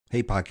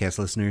Hey, podcast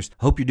listeners.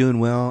 Hope you're doing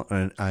well,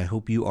 and I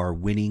hope you are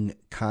winning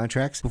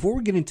contracts. Before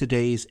we get into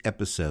today's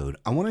episode,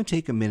 I want to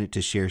take a minute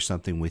to share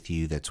something with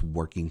you that's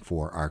working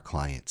for our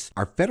clients.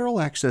 Our Federal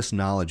Access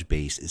knowledge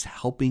base is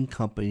helping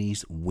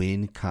companies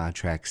win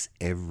contracts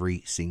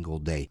every single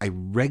day. I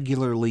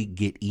regularly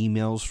get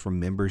emails from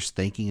members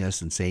thanking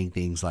us and saying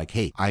things like,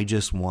 hey, I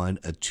just won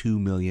a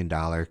 $2 million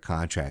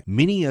contract.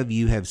 Many of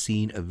you have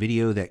seen a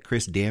video that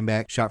Chris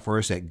Danback shot for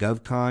us at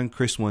GovCon.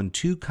 Chris won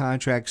 2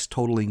 contracts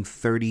totaling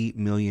 $30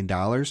 million.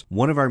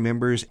 One of our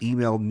members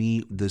emailed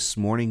me this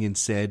morning and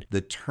said, the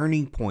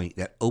turning point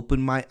that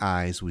opened my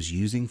eyes was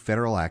using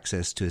Federal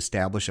Access to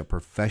establish a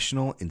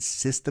professional and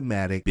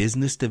systematic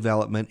business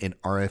development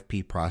and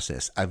RFP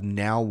process. I've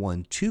now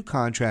won 2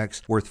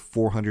 contracts worth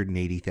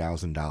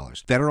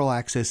 $480,000. Federal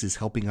Access is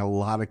helping a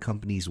lot of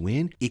companies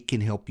win. It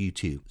can help you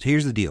too. So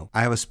here's the deal.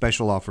 I have a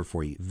special offer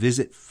for you.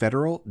 Visit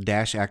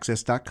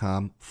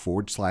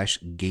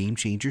federal-access.com/game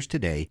changers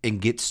today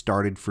and get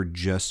started for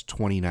just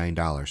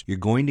 $29. You're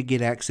going to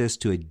get access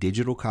to a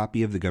digital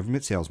copy of the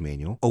government sales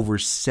manual, over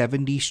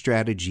 70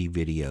 strategy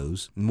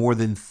videos, more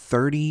than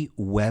 30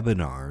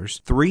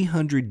 webinars,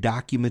 300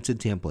 documents and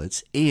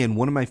templates, and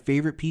one of my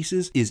favorite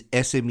pieces is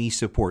SME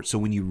support. So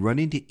when you run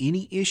into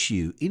any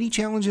issue, any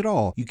challenge at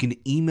all, you can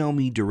email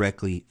me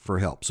directly for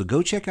help. So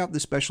go check out the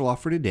special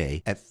offer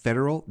today at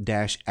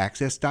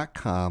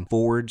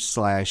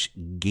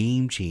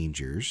federal-access.com/game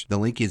changers. The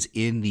link is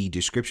in the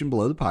description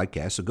below the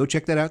podcast. So go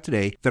check that out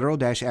today,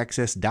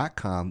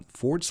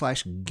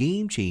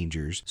 federal-access.com/game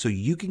changers, so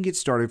you can get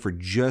started for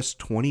just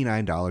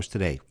 $29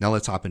 today. Now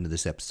let's hop into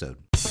this episode.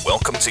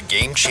 Welcome to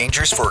Game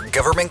Changers for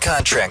Government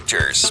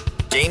Contractors.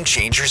 Game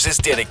Changers is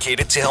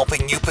dedicated to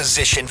helping you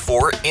position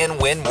for and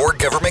win more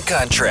government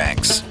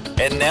contracts.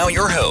 And now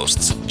your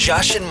hosts,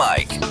 Josh and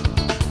Mike.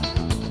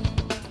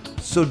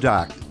 So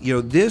Doc,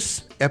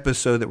 this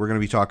episode that we're going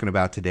to be talking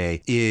about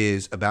today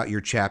is about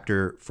your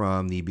chapter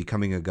from the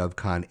Becoming a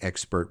GovCon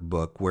Expert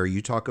book, where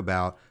you talk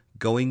about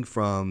going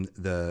from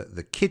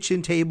the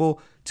kitchen table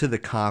to the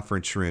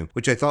conference room,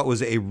 which I thought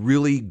was a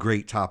really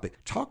great topic.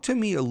 Talk to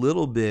me a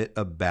little bit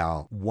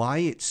about why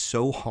it's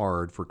so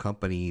hard for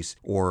companies,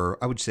 or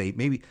I would say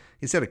maybe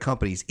instead of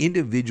companies,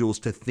 individuals,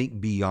 to think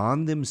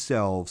beyond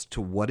themselves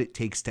to what it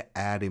takes to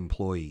add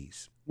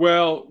employees.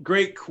 Well,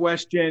 great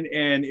question.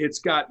 And it's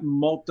got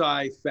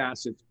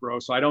multi-facets, bro.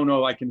 So I don't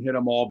know if I can hit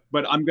them all,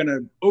 but I'm going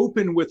to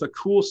open with a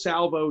cool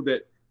salvo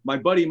that my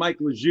buddy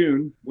Mike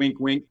Lejeune, wink,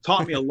 wink,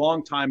 taught me a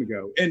long time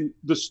ago. And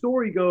the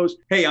story goes,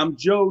 hey, I'm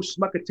Joe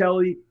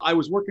Smuckatelli. I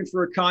was working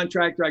for a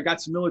contractor. I got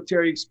some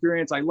military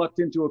experience. I lucked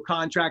into a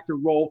contractor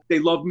role. They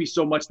loved me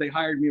so much, they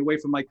hired me away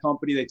from my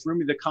company. They threw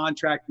me the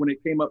contract when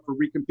it came up for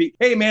recompete.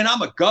 Hey, man,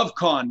 I'm a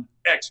GovCon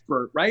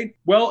expert, right?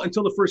 Well,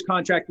 until the first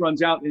contract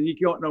runs out and you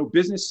got no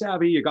business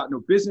savvy, you got no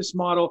business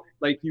model,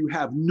 like you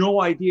have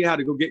no idea how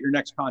to go get your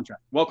next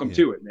contract. Welcome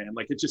to it, man.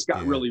 Like it just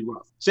got really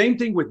rough. Same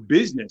thing with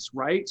business,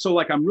 right? So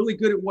like I'm really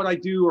good at what I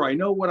do, or I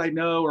know what I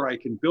know, or I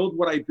can build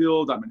what I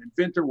build. I'm an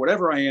inventor,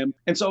 whatever I am.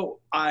 And so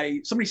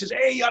somebody says,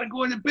 hey, you ought to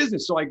go into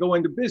business. So I go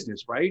into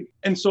business, right?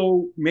 And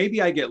so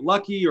maybe I get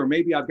lucky, or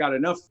maybe I've got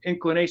enough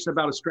inclination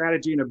about a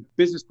strategy and a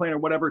business plan or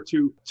whatever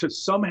to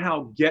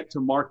somehow get to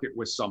market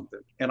with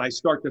something. And I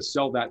start to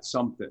sell that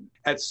something.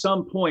 At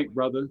some point,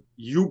 brother,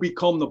 you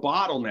become the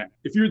bottleneck.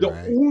 If you're the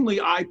only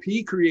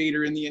IP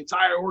creator in the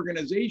entire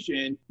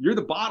organization, you're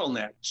the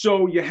bottleneck.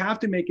 So you have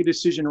to make a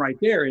decision right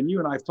there. And you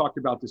and I have talked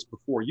about this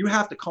before. You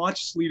have to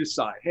consciously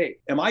decide, hey,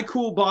 am I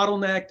cool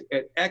bottlenecked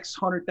at X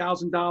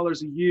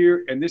 $100,000 a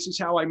year? And this is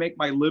how I make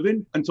my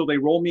living until they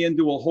roll me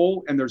into a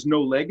hole and there's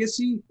no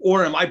legacy?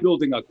 Or am I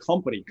building a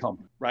company,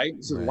 right?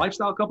 This is a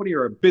lifestyle company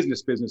or a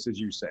business, as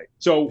you say.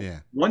 So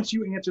once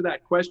you answer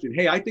that question,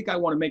 hey, I think I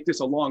want to make this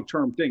a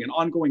long-term thing, an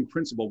ongoing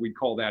principle, we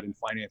call that in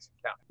finance and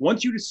accounting.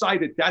 Once you decide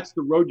that that's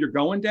the road you're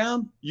going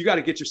down, you got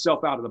to get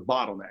yourself out of the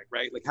bottleneck,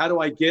 right? Like, how do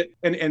I get,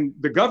 and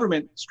the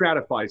government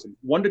stratifies it,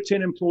 1 to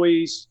 10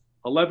 employees,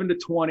 11 to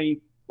 20,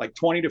 like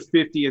 20 to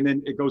 50, and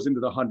then it goes into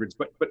the hundreds.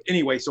 But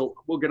anyway, so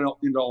we'll get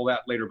into all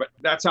that later, but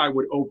that's how I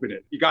would open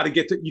it. You got to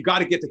get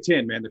to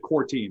 10, man, the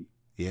core team.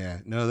 Yeah,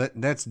 no,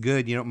 that's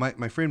good.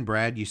 My friend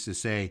Brad used to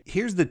say,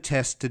 here's the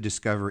test to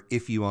discover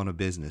if you own a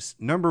business.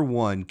 Number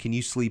 1, can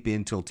you sleep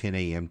in till 10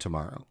 a.m.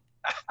 tomorrow?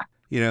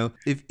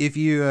 If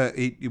you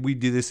we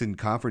do this in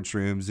conference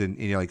rooms, and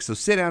you're like, so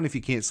sit down if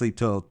you can't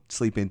sleep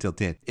in till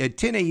 10. At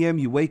 10 a.m.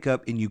 you wake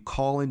up and you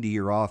call into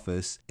your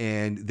office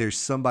and there's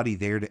somebody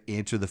there to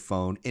answer the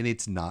phone and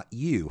it's not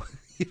you.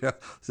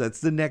 So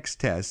that's the next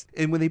test.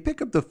 And when they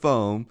pick up the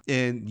phone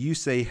and you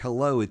say,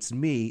 hello, it's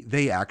me,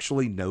 they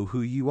actually know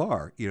who you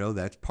are.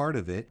 That's part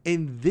of it.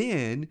 And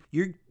then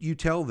you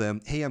tell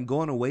them, hey, I'm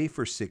going away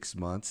for 6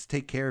 months.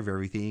 Take care of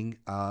everything.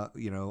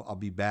 I'll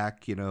be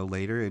back,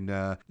 later. And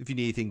if you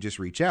need anything, just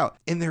reach out.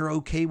 And they're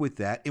okay with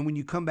that. And when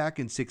you come back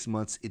in 6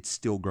 months, it's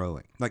still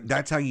growing. Like,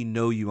 that's how you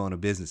know you own a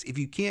business. If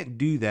you can't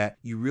do that,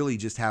 you really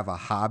just have a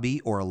hobby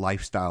or a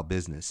lifestyle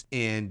business.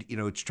 And,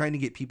 it's trying to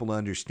get people to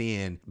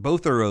understand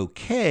both are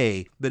okay.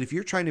 okay. But if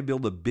you're trying to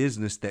build a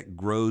business that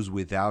grows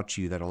without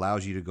you, that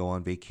allows you to go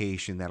on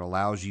vacation, that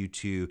allows you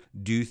to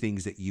do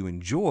things that you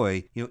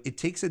enjoy, it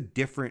takes a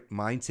different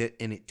mindset,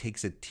 and it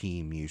takes a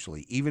team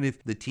usually. Even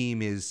if the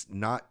team is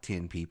not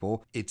 10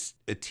 people, it's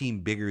a team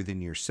bigger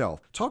than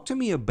yourself. Talk to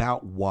me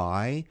about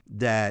why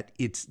that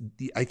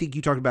I think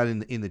you talked about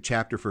in the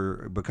chapter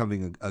for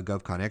becoming a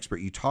GovCon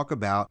expert, you talk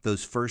about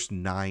those first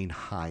 9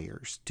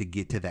 hires to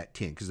get to that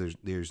 10, because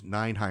there's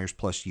 9 hires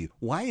plus you.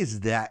 Why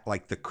is that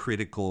like the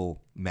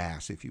critical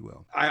mass, if you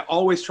will? I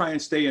always try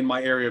and stay in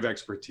my area of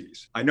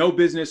expertise. I know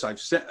business.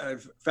 I've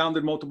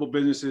founded multiple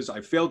businesses.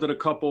 I've failed at a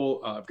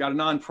couple. I've got a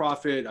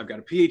nonprofit. I've got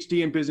a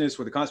PhD in business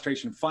with a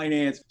concentration in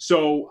finance.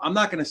 So I'm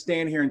not going to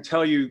stand here and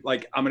tell you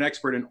like I'm an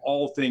expert in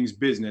all things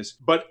business,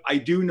 but I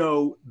do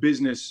know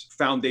business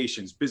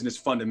foundations, business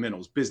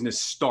fundamentals, business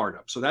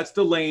startups. So that's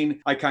the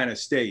lane I kind of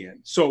stay in.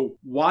 So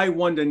why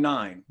 1 to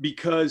 9?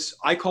 Because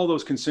I call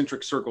those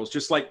concentric circles,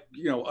 just like,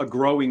 a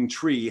growing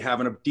tree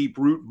having a deep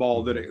root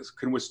ball that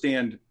can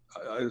withstand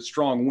a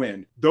strong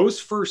wind. Those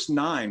first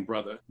 9,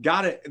 brother,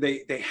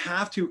 they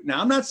have to.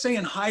 Now, I'm not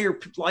saying hire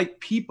like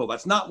people.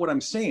 That's not what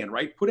I'm saying,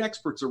 right? Put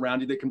experts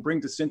around you that can bring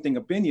dissenting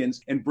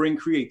opinions and bring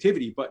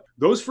creativity. But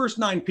those first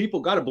 9 people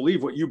got to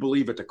believe what you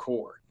believe at the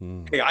core.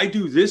 Hey, I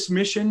do this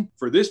mission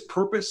for this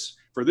purpose,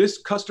 for this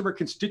customer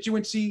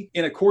constituency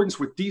in accordance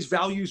with these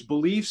values,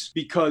 beliefs,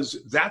 because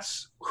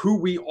that's who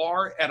we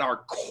are at our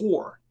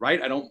core,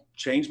 right? I don't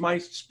change my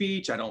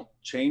speech. I don't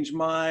change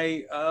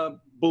my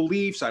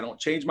beliefs. I don't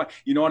change my,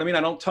 you know what I mean?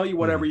 I don't tell you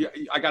whatever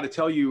I got to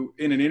tell you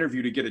in an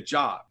interview to get a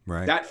job.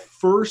 Right. That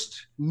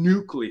first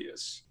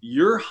nucleus,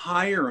 you're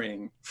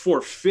hiring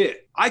for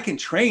fit. I can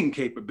train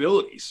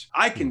capabilities.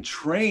 I can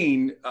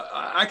train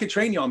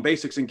you on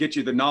basics and get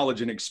you the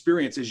knowledge and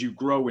experience as you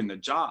grow in the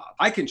job.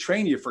 I can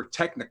train you for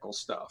technical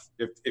stuff.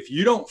 If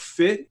you don't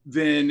fit,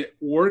 then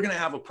we're going to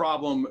have a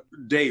problem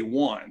day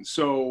one.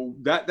 So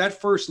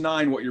that first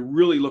 9, what you're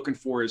really looking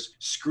for is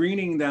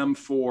screening them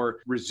for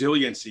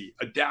resiliency,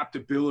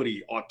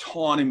 adaptability,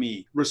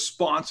 autonomy,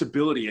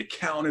 responsibility,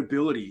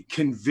 accountability,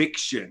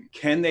 conviction.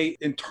 Can they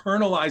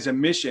internalize a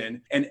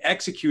mission and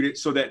execute it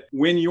so that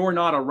when you're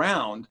not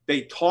around,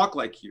 they talk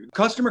like you? The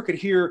customer could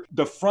hear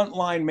the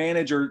frontline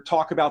manager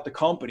talk about the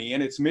company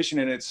and its mission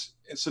and its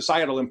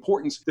societal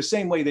importance the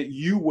same way that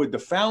you would the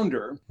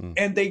founder,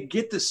 and they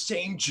get the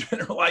same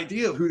general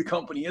idea of who the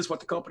company is, what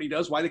the company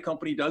does, why the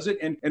company does it,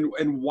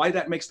 and why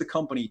that makes the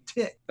company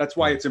tick. That's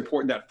why it's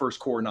important, that first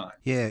core 9.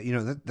 Yeah,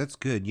 that's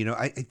good.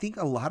 I think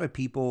a lot of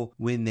people,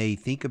 when they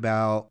think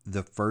about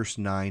the first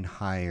 9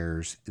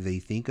 hires, they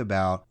think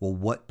about, well,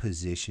 what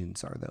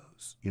positions are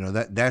those?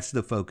 That's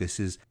the focus.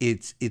 Is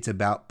it's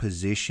about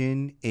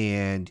position.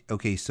 And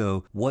okay,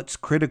 so what's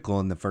critical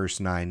in the first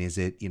 9? Is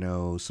it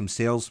some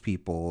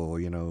salespeople,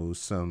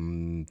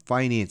 some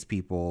finance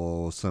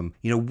people,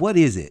 what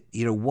is it?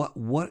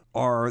 What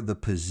are the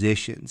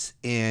positions?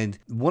 And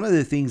one of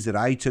the things that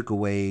I took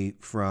away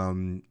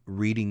from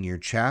reading your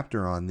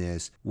chapter on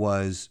this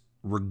was,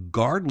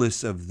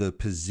 regardless of the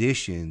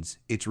positions,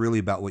 it's really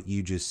about what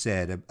you just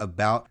said,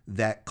 about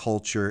that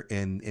culture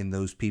and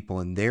those people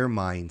and their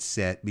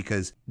mindset,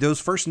 because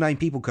those first 9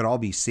 people could all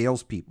be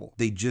salespeople.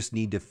 They just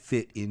need to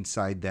fit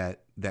inside that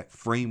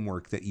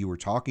framework that you were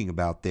talking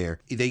about there.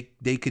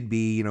 They could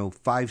be,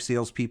 5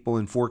 salespeople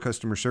and 4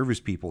 customer service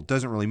people. It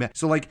doesn't really matter.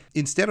 So like,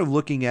 instead of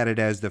looking at it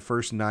as the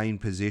first 9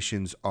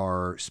 positions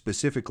are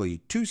specifically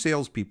 2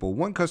 salespeople,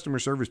 1 customer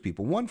service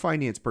people, 1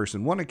 finance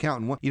person, 1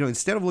 accountant,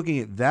 instead of looking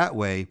at it that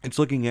way, it's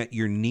looking at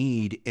your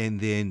need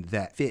and then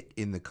that fit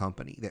in the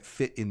company, that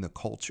fit in the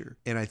culture.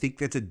 And I think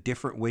that's a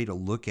different way to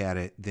look at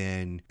it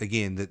than,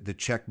 again, the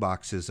check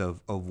boxes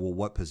of well,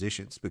 what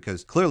positions?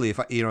 Because clearly,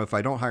 if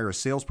I don't hire a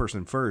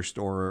salesperson first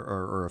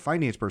or a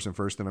finance person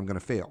first, then I'm going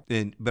to fail.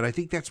 But I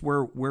think that's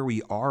where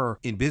we are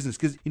in business.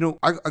 Because,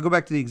 I go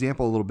back to the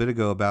example a little bit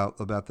ago about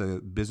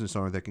the business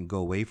owner that can go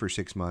away for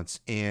 6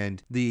 months.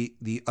 And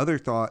the other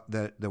thought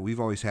that we've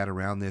always had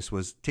around this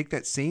was, take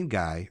that same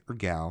guy or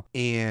gal,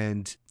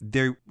 and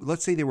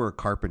let's say they were a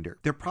carpenter.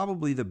 They're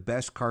probably the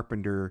best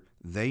carpenter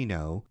they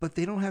know, but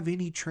they don't have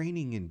any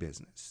training in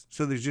business.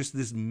 So there's just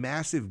this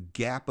massive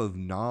gap of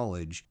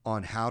knowledge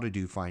on how to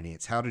do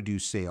finance, how to do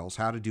sales,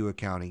 how to do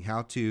accounting,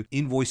 how to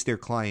invoice their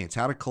clients,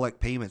 how to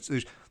collect payments.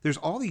 There's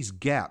all these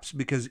gaps,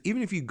 because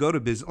even if you go to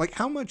business, like,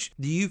 how much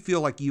do you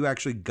feel like you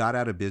actually got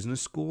out of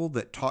business school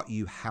that taught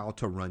you how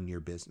to run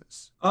your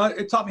business?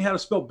 It taught me how to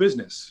spell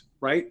business.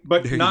 Right.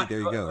 But there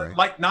you go, right?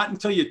 Like, not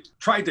until you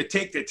tried to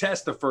take the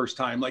test the first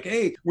time. Like,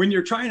 hey, when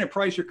you're trying to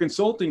price your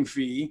consulting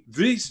fee,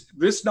 this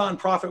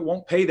nonprofit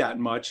won't pay that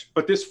much,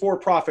 but this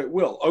for-profit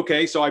will.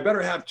 Okay, so I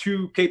better have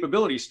 2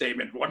 capability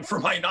statements, one for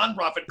my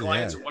nonprofit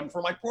clients and one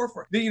for my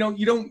for-profit. You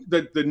don't,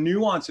 the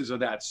nuances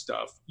of that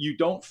stuff, you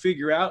don't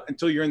figure out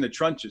until you're in the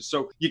trenches.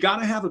 So you got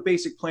to have a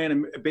basic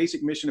plan, a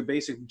basic mission, a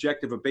basic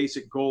objective, a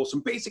basic goal, some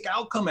basic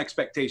outcome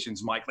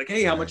expectations, Mike. Like,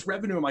 hey, how much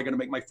revenue am I going to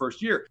make my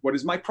first year? What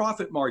is my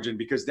profit margin?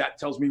 Because that that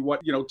tells me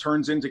what,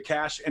 turns into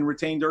cash and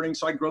retained earnings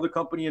so I can grow the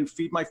company and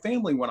feed my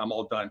family when I'm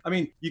all done. I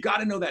mean, you got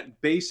to know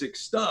that basic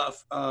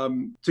stuff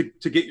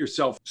to get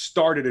yourself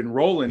started and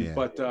rolling. Yeah.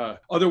 But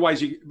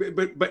otherwise,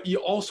 but you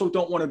also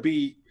don't want to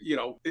be,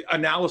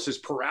 analysis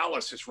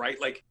paralysis, right?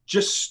 Like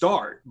just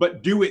start,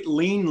 but do it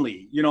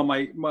leanly.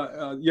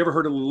 You ever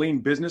heard of the lean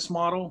business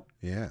model?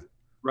 Yeah.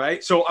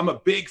 Right. So I'm a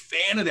big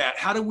fan of that.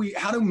 How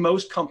do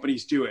most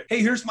companies do it?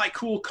 Hey, here's my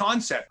cool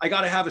concept. I got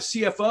to have a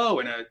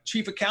CFO and a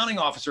chief accounting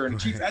officer and a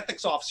chief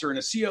ethics officer and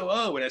a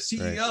COO and a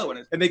CEO.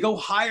 Right. And they go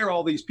hire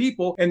all these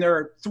people and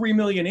they're 3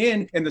 million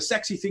in. And the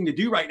sexy thing to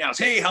do right now is,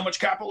 hey, how much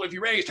capital have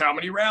you raised? How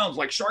many rounds?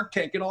 Like Shark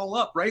Tank it all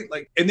up. Right.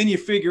 Like, and then you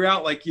figure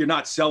out like you're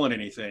not selling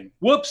anything.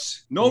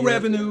 Whoops. No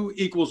revenue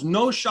equals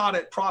no shot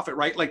at profit.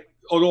 Right. Like,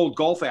 an old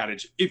golf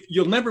adage, if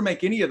you'll never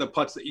make any of the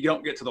putts that you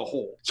don't get to the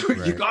hole. So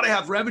you got to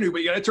have revenue,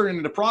 but you got to turn it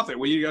into profit.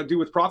 What you got to do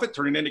with profit,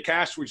 turn it into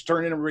cash, which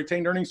turn into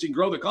retained earnings so you can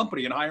grow the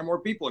company and hire more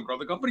people and grow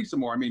the company some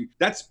more. I mean,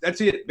 that's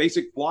it,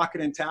 basic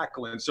blocking and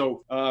tackling.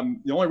 So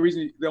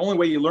the only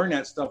way you learn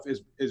that stuff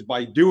is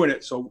by doing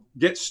it. So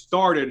get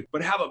started,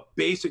 but have a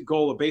basic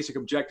goal, a basic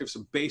objective,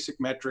 some basic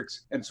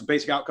metrics and some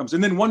basic outcomes.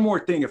 And then one more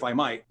thing, if I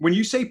might, when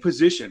you say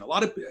position,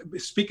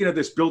 speaking of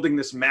this, building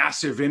this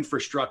massive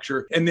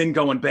infrastructure and then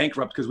going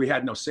bankrupt because we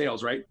had no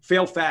sales, right?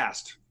 Fail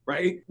fast.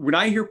 Right? When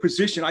I hear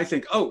position, I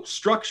think,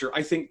 structure.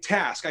 I think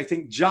task. I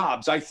think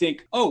jobs. I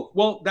think,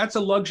 that's a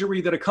luxury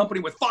that a company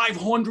with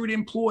 500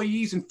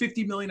 employees and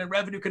 50 million in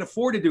revenue can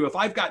afford to do. If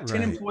I've got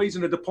 10 employees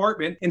in a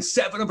department and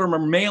 7 of them are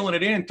mailing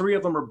it in, 3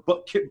 of them are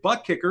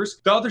butt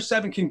kickers, the other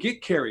 7 can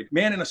get carried.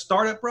 Man, in a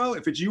startup, bro,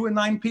 if it's you and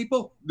 9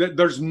 people,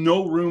 there's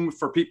no room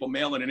for people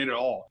mailing it in at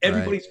all.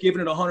 Everybody's giving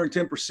it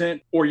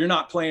 110% or you're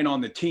not playing on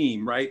the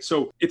team, right?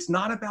 So it's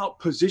not about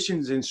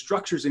positions and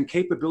structures and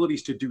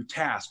capabilities to do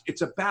tasks.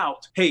 It's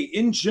about, hey,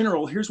 in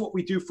general, here's what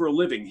we do for a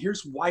living.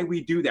 Here's why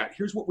we do that.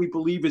 Here's what we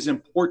believe is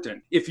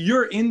important. If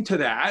you're into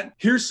that,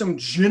 here's some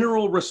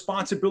general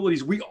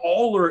responsibilities.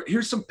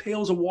 Here's some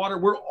pails of water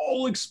we're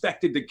all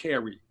expected to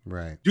carry.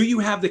 Right. Do you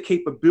have the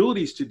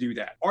capabilities to do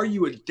that? Are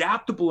you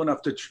adaptable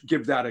enough to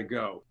give that a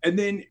go? And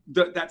then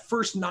that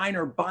first 9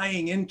 are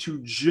buying into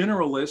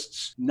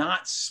generalists,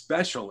 not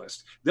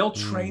specialists. They'll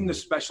train the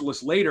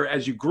specialists later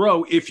as you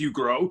grow, if you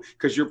grow,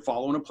 because you're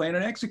following a plan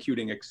and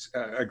executing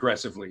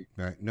aggressively.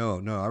 Right.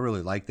 No, I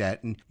really like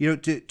that. And,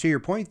 to your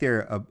point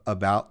there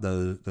about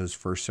those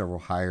first several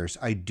hires,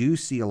 I do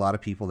see a lot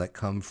of people that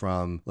come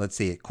from, let's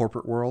say, a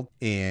corporate world,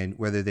 and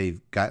whether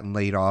they've gotten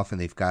laid off and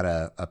they've got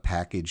a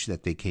package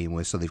that they came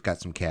with, so they've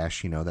got some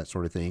cash, that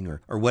sort of thing,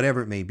 or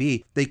whatever it may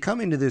be. They come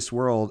into this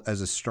world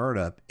as a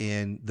startup,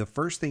 and the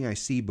first thing I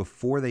see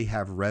before they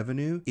have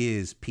revenue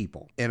is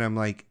people. And I'm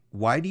like,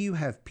 why do you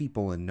have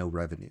people and no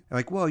revenue? I'm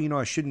like, well,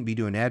 I shouldn't be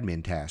doing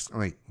admin tasks. I'm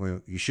like,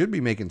 well, you should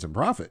be making some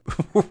profit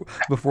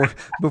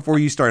before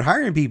you start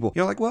hiring people.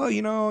 You're like, well,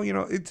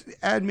 it's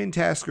admin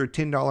tasks or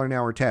 $10 an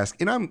hour task.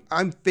 And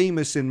I'm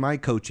famous in my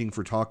coaching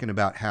for talking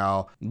about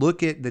how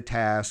look at the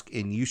task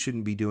and you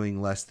shouldn't be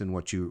doing less than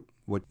what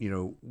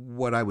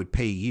I would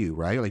pay you,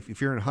 right? Like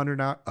if you're a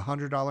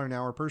 $100 an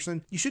hour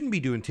person, you shouldn't be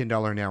doing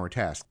 $10 an hour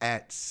tasks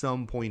at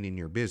some point in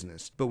your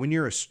business. But when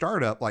you're a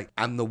startup, like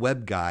I'm the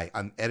web guy,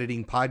 I'm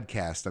editing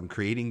podcasts, I'm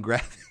creating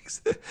graphics,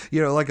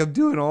 like I'm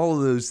doing all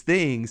of those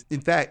things.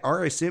 In fact,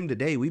 RSM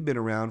today, we've been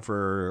around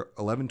for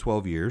 11,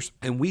 12 years,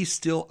 and we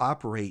still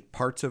operate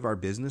parts of our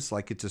business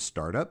like it's a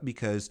startup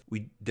because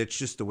that's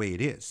just the way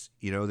it is.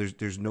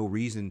 There's no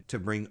reason to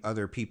bring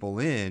other people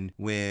in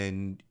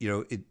when,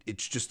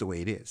 it's just the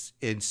way it is.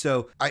 And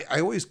so I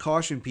always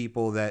caution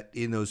people that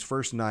in those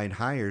first 9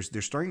 hires,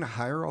 they're starting to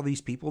hire all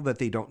these people that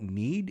they don't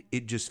need.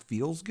 It just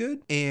feels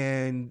good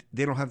and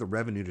they don't have the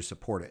revenue to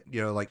support it.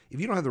 Like if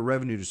you don't have the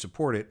revenue to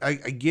support it, I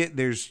get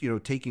there's,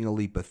 taking a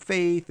leap of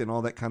faith and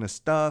all that kind of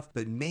stuff.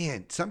 But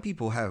man, some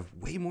people have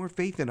way more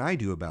faith than I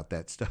do about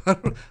that stuff. I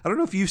don't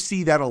know if you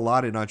see that a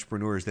lot in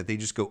entrepreneurs, that they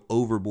just go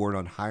overboard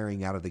on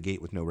hiring out of the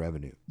gate with no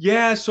revenue.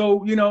 Yeah.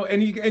 So,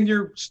 and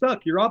you're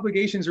stuck. Your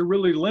obligations are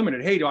really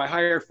limited. Hey, do I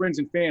hire friends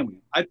and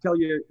family? I'd tell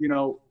you,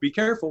 be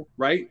careful,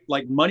 right?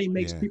 Like money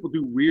makes people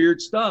do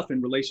weird stuff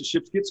and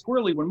relationships get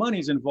squirrely when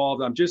money's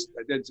involved. Just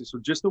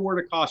the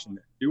word of caution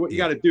there. Do what you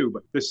got to do.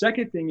 But the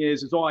second thing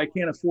is I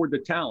can't afford the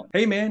talent.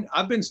 Hey man,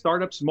 I've been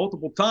startups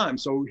multiple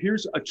times. So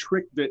here's a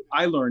trick that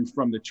I learned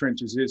from the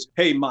trenches is,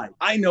 hey Mike,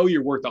 I know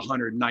you're worth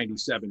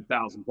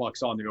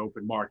 $197,000 on the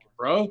open market,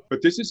 bro,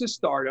 but this is a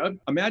startup.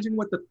 Imagine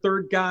what the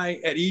 3rd guy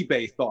at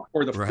eBay thought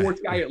or the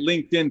 4th guy at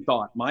LinkedIn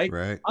thought, Mike.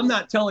 Right. I'm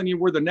not telling you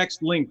we're the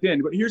next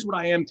LinkedIn, but here's what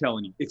I am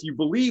telling you. If you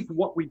believe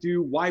what we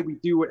do, why we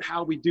do it,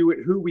 how we do it,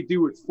 who we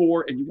do it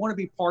for, and you want to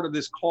be part of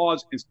this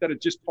cause instead of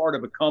just part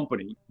of a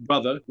company,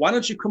 brother, why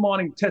don't you come on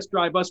and test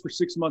drive us for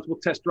 6 months? We'll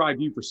test drive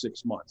you for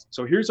 6 months.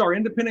 So here's our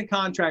independent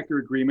contractor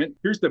agreement.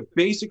 Here's the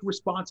basic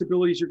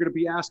responsibilities you're going to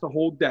be asked to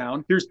hold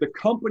down. Here's the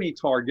company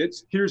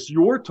targets. Here's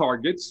your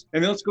targets.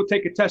 And then let's go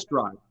take a test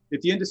drive.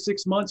 At the end of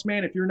 6 months,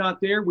 man, if you're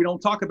not there, we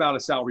don't talk about a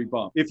salary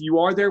bump. If you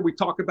are there, we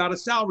talk about a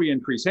salary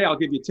increase. Hey, I'll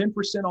give you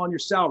 10% on your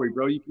salary,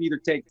 bro. You can either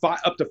take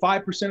up to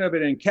 5% of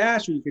it in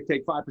cash, or you could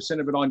take 5%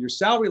 of it on your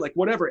salary, like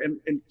whatever. And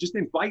just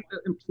invite the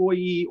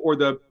employee or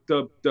the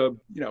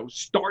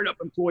startup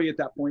employee at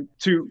that point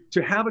to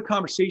have a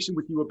conversation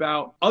with you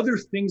about other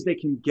things they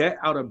can get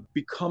out of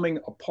becoming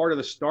a part of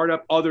the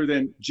startup other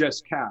than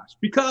just cash.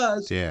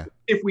 Because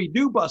if we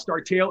do bust our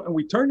tail and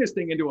we turn this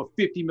thing into a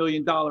 $50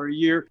 million a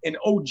year, and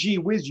oh gee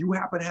whiz, you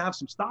happen to have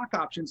some stock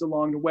options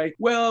along the way,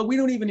 well, we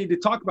don't even need to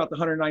talk about the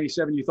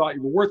 197 you thought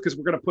you were worth, because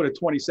we're going to put a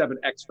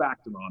 27x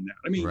factor on that.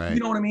 I mean, You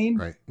know what I mean?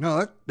 Right.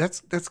 No,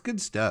 that's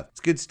good stuff. It's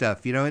good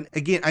stuff. And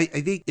again, I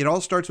think it all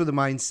starts with a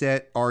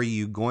mindset. Are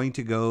you going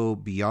to go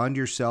beyond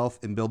yourself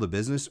and build a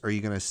business? Or are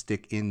you going to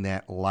stick in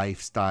that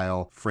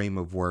lifestyle frame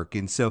of work?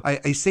 And so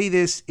I say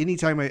this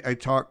anytime I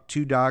talk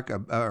to Doc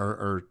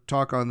or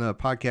talk on the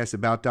podcast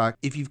about Doc.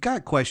 If you've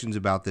got questions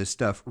about this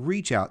stuff,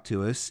 reach out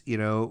to us.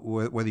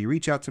 Whether you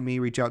reach out to me,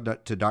 reach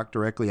out to Doc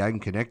directly, I can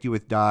connect you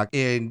with Doc.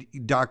 And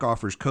Doc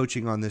offers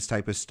coaching on this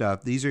type of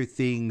stuff. These are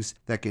things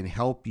that can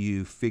help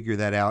you figure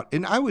that out.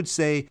 And I would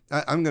say,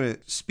 I'm going to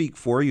speak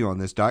for you on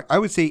this, Doc. I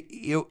would say,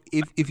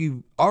 if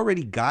you've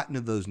already gotten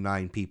to those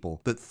 9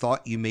 people but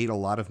thought you made a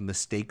lot of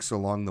mistakes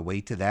along the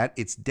way to that,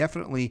 it's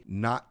definitely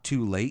not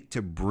too late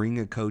to bring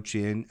a coach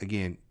in,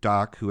 again,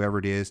 Doc, whoever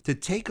it is, to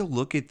take a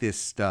look at this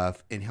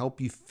stuff and help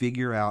you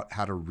figure out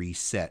how to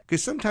reset.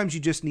 Because sometimes you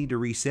just need to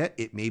reset.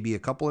 It may be a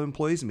couple of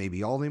employees,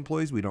 maybe all the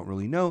employees, we don't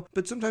really know,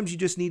 but sometimes you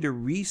just need to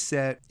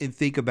reset and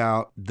think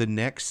about the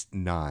next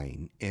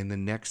 9 and the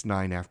next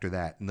 9 after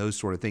that and those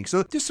sort of things.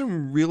 So just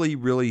some really,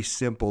 really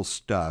simple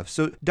stuff.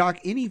 So Doc,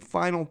 any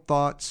final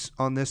thoughts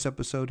on this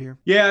episode here?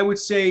 Yeah, I would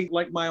say,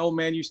 like my old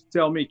man used to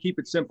tell me, keep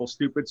it simple,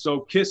 stupid.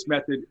 So KISS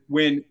method,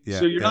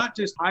 so you're not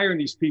just hiring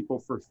these people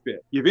for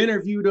fit. You've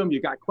interviewed them,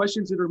 you got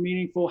questions that are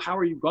meaningful. How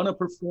are you going to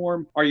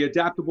perform? Are you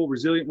adaptable,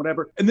 resilient,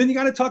 whatever? And then you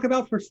got to talk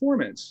about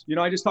performance.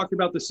 I just talked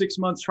about the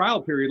 6-month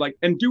trial period,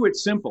 and do it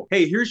simple.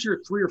 Hey, here's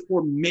your 3 or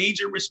 4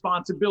 major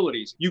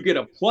responsibilities. You get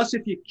a plus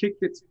if you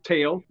kicked its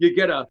tail. You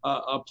get a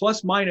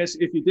plus minus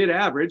if you did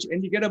average,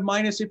 and you get a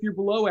minus if you're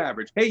below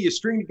average. Hey, you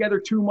string together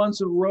 2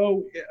 months in a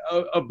row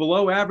of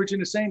below average in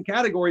the same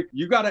category.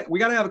 We got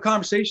to have a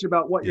conversation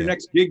about what your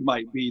next gig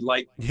might be.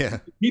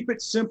 Keep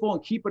it simple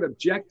and keep it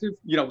objective,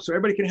 so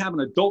everybody can have an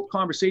adult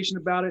conversation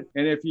about it.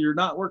 And if you're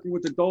not working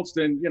with adults,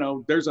 then,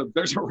 there's a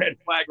red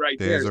flag right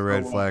there. There's a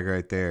red flag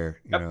right there.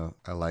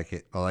 I like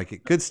it.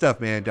 Good stuff,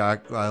 man,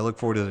 Doc. I look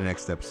forward to the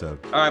next episode.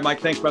 All right, Mike.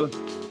 Thanks, brother.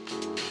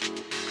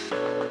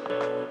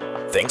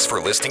 Thanks for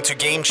listening to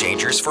Game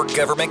Changers for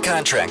Government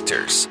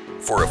Contractors.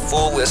 For a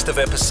full list of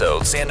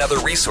episodes and other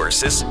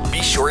resources,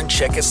 be sure and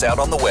check us out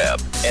on the web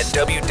at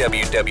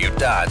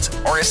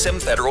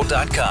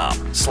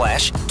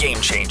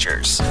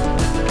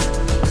www.rsmfederal.com/gamechangers.